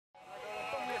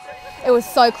It was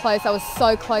so close. I was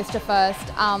so close to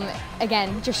first.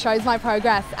 Again, just shows my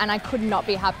progress, and I could not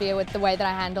be happier with the way that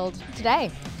I handled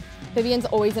today. Vivian's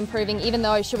always improving. Even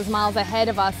though she was miles ahead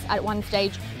of us at one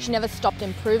stage, she never stopped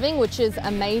improving, which is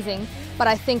amazing. But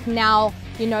I think now,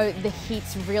 you know, the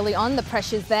heat's really on, the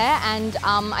pressure's there, and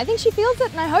I think she feels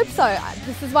it, and I hope so.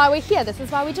 This is why we're here, this is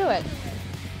why we do it.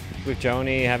 With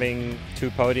Joany having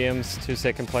 2 podiums, 2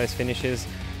 second-place finishes,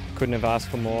 couldn't have asked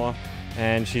for more,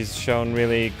 and she's shown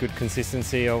really good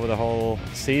consistency over the whole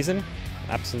season.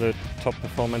 Absolute top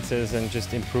performances and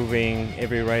just improving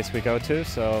every race we go to,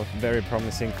 so very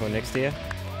promising for next year.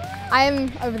 I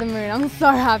am over the moon, I'm so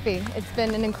happy. It's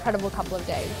been an incredible couple of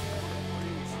days.